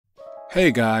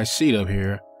Hey guys, Seed up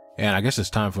here, and I guess it's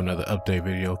time for another update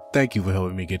video. Thank you for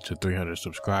helping me get to 300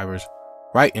 subscribers,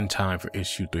 right in time for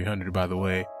issue 300, by the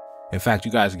way. In fact,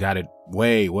 you guys got it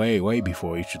way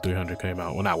before issue 300 came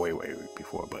out. Well, not way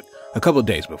before, but a couple of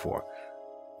days before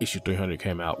issue 300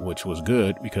 came out, which was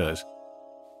good because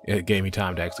it gave me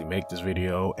time to actually make this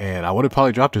video, and I would have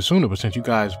probably dropped it sooner, but since you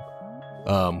guys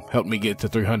helped me get to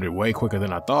 300 way quicker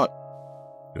than I thought,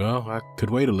 well, I could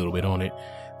wait a little bit on it.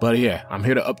 But yeah, I'm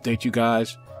here to update you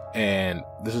guys, and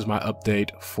this is my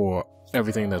update for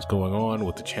everything that's going on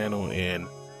with the channel and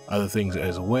other things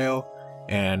as well.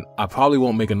 And I probably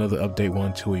won't make another update one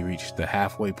until we reach the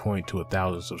halfway point to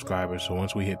 1,000 subscribers. So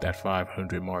once we hit that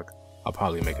 500 mark, I'll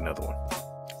probably make another one.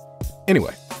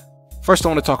 Anyway, first I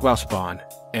want to talk about Spawn,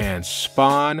 and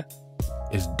Spawn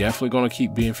is definitely going to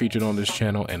keep being featured on this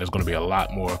channel, and there's going to be a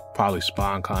lot more probably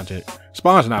Spawn content.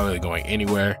 Spawn's not really going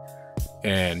anywhere,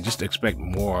 and just expect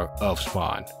more of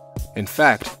Spawn. In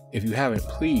fact, if you haven't,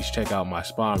 please check out my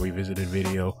Spawn revisited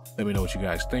video. Let me know what you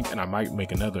guys think, and I might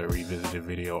make another revisited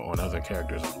video on other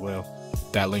characters as well.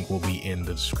 That link will be in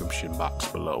the description box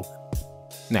below.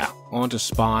 Now, on to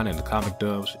Spawn and the comic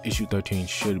dubs. Issue 13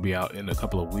 should be out in a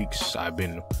couple of weeks. I've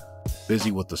been busy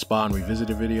with the Spawn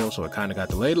revisited video, so it kind of got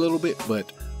delayed a little bit,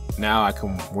 but now I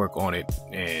can work on it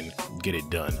and get it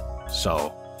done.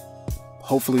 So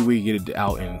hopefully we get it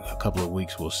out in a couple of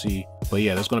weeks, we'll see. But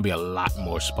yeah, there's going to be a lot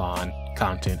more Spawn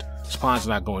content. Spawn's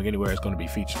not going anywhere. It's going to be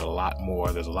featured a lot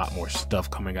more. There's a lot more stuff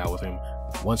coming out with him.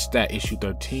 Once that issue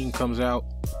 13 comes out,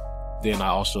 then I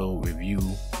also review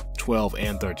 12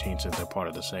 and 13 since they're part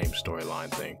of the same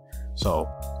storyline thing. So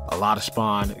a lot of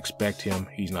Spawn, expect him.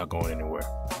 He's not going anywhere.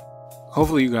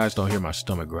 Hopefully you guys don't hear my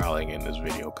stomach growling in this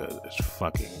video because it's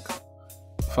fucking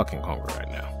hungry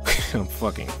right now. I'm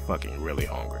fucking really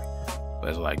hungry.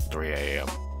 It's like 3 a.m.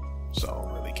 so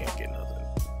I really can't get nothing.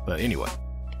 But anyway,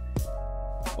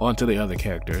 on to the other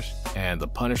characters, and the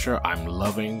Punisher. I'm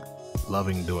loving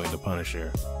doing the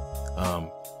Punisher.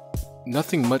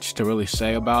 Nothing much to really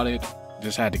say about it.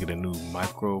 Just had to get a new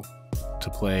micro to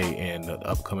play in the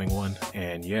upcoming one,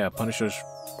 and yeah, Punisher's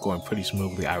going pretty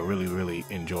smoothly. I really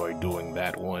enjoy doing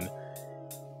that one.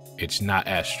 It's not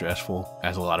as stressful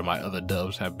as a lot of my other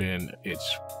dubs have been.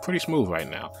 It's pretty smooth right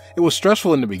now. It was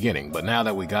stressful in the beginning, but now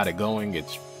that we got it going,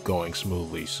 it's going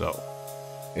smoothly. So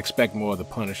expect more of the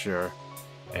Punisher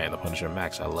and the Punisher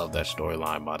Max. I love that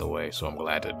storyline, by the way, so I'm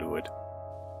glad to do it.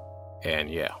 And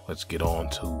yeah, let's get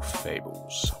on to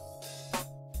Fables.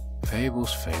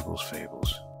 Fables,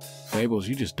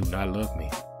 you just do not love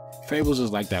me. Fables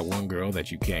is like that one girl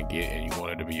that you can't get and you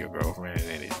want her to be your girlfriend,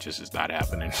 and it just is not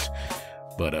happening.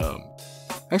 But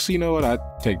actually, you know what? I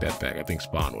take that back. I think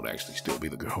Spawn would actually still be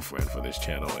the girlfriend for this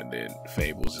channel, and then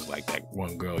Fables is like that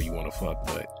one girl you want to fuck,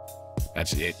 but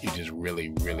that's it. You just really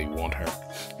want her.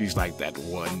 She's like that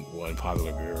one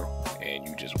popular girl, and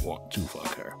you just want to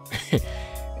fuck her.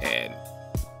 And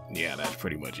yeah, that's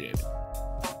pretty much it.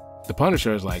 The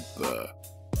Punisher is like the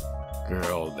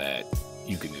girl that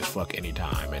you can just fuck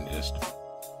anytime and just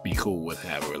be cool with,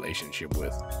 have a relationship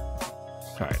with.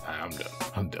 Alright,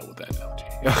 I'm done with that analogy.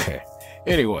 Okay.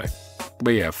 Anyway.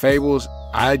 But yeah, Fables,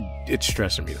 it's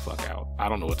stressing me the fuck out. I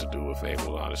don't know what to do with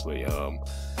Fables, honestly.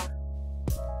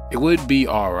 It would be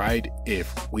alright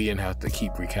if we didn't have to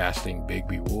keep recasting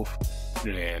Bigby Wolf.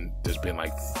 And there's been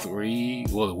like 3,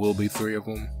 well, it will be 3 of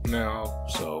them now.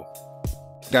 So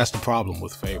that's the problem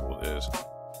with Fables, is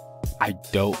I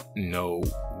don't know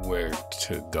where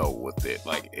to go with it.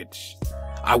 Like,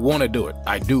 I want to do it.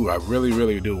 I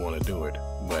really do want to do it,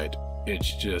 but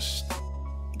it's just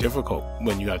difficult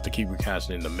when you have to keep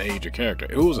recasting the major character.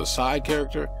 If it was a side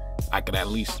character, I could at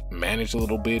least manage a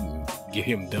little bit and get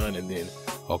him done, and then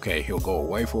okay, he'll go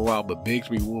away for a while. But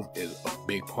Bigby Wolf is a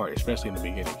big part, especially in the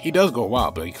beginning. He does go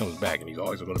wild, but he comes back and he's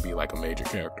always going to be like a major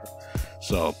character.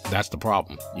 So that's the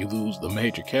problem. You lose the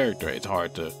major character, it's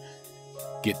hard to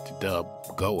get the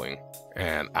dub going,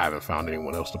 and I haven't found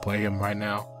anyone else to play him right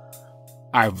now.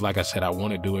 Like I said, I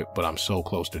want to do it, but I'm so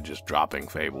close to just dropping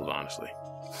Fables, honestly.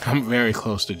 I'm very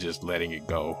close to just letting it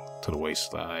go to the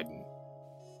wayside and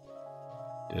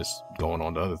just going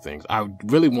on to other things. I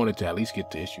really wanted to at least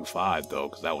get to issue 5 though,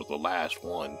 because that was the last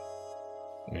one.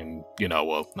 And, you know,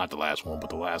 well, not the last one, but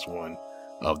the last one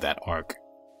of that arc.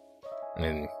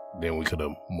 And then we could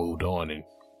have moved on and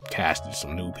casted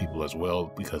some new people as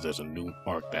well, because there's a new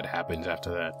arc that happens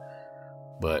after that.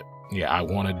 But yeah, I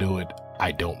want to do it.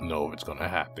 I don't know if it's going to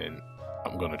happen.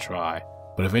 I'm going to try.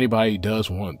 But if anybody does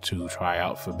want to try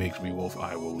out for Bigby Wolf,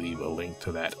 I will leave a link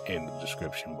to that in the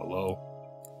description below.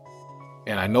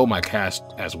 And I know my cast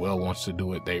as well wants to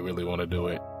do it. They really want to do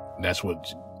it. That's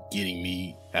what getting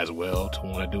me as well to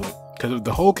want to do it. Because if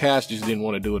the whole cast just didn't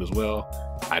want to do it as well,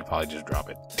 I'd probably just drop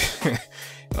it.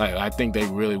 Like, I think they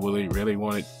really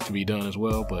want it to be done as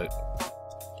well, but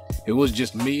if it was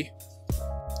just me,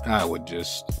 I would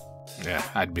just, yeah,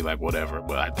 I'd be like, whatever.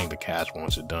 But I think the cast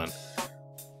wants it done,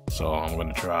 so I'm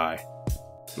gonna try.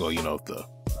 Well, you know, the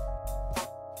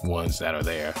ones that are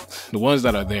there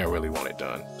really want it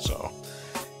done. So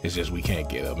it's just we can't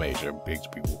get a major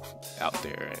Bigsby Wolf out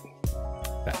there,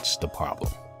 and that's the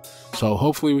problem. So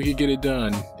hopefully we can get it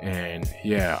done. And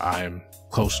yeah, I'm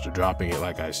close to dropping it,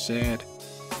 like I said.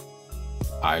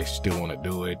 I still want to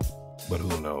do it, but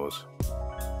who knows?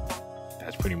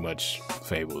 That's pretty much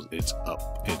Fables. It's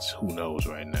up. It's who knows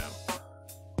right now.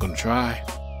 Gonna try.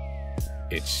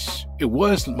 It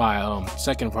was my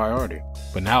second priority,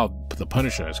 but now the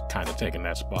Punisher is kind of taking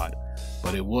that spot.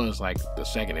 But it was like the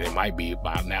second, and it might be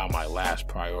by now my last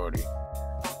priority.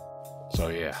 So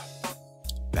yeah,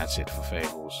 that's it for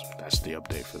Fables. That's the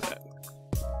update for that.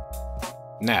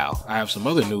 Now I have some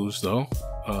other news though.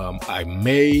 I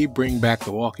may bring back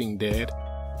The Walking Dead,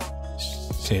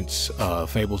 since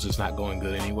Fables is not going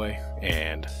good anyway,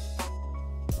 and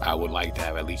I would like to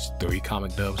have at least 3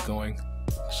 comic dubs going.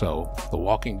 So The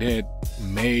Walking Dead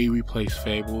may replace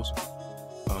Fables.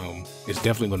 It's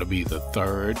definitely going to be the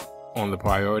 3rd on the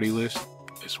priority list.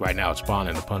 It's right now it's Spawn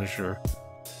and the Punisher.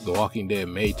 The Walking Dead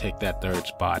may take that 3rd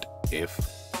spot if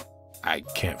I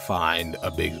can't find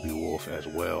a Bigsby Wolf as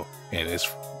well. And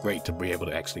it's great to be able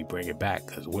to actually bring it back,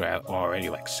 because we're already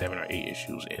like 7 or 8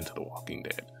 issues into The Walking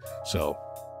Dead. So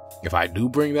if I do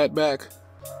bring that back,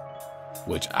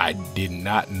 which I did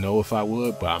not know if I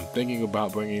would, but I'm thinking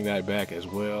about bringing that back as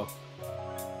well,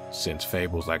 since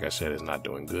Fables, like I said, is not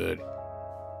doing good.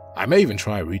 I may even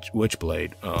try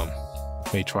Witchblade.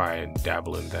 May try and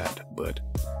dabble in that, but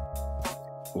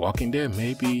Walking Dead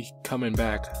may be coming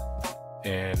back,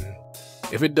 and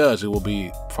if it does, it will be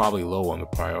probably low on the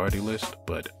priority list.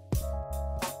 But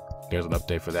there's an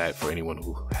update for that for anyone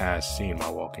who has seen my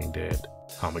Walking Dead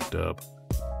comic dub.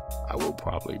 I will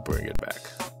probably bring it back.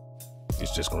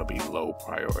 It's just going to be low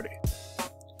priority.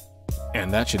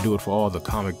 And that should do it for all the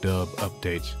comic dub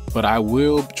updates. But I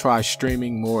will try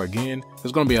streaming more again.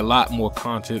 There's going to be a lot more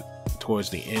content towards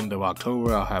the end of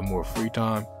October. I'll have more free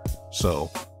time. So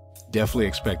definitely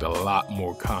expect a lot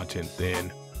more content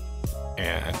then.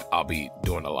 And I'll be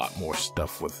doing a lot more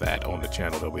stuff with that on the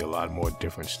channel. There'll be a lot more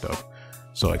different stuff.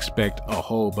 So expect a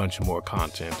whole bunch of more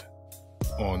content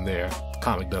on there.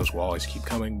 Comic dubs will always keep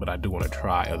coming, but I do want to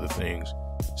try other things.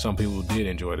 Some people did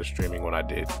enjoy the streaming when I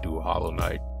did do Hollow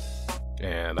Knight.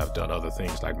 And I've done other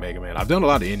things like Mega Man. I've done a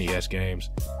lot of NES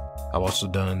games. I've also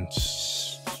done...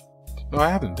 No, I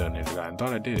haven't done Ninja Gaiden. I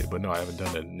thought I did it, but no, I haven't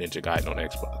done the Ninja Gaiden on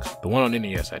Xbox. The one on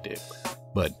NES I did.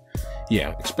 But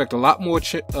yeah, expect a lot more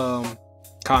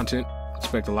content.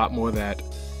 Expect a lot more of that.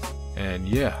 And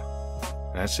yeah,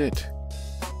 that's it.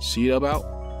 See you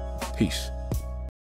about. Peace.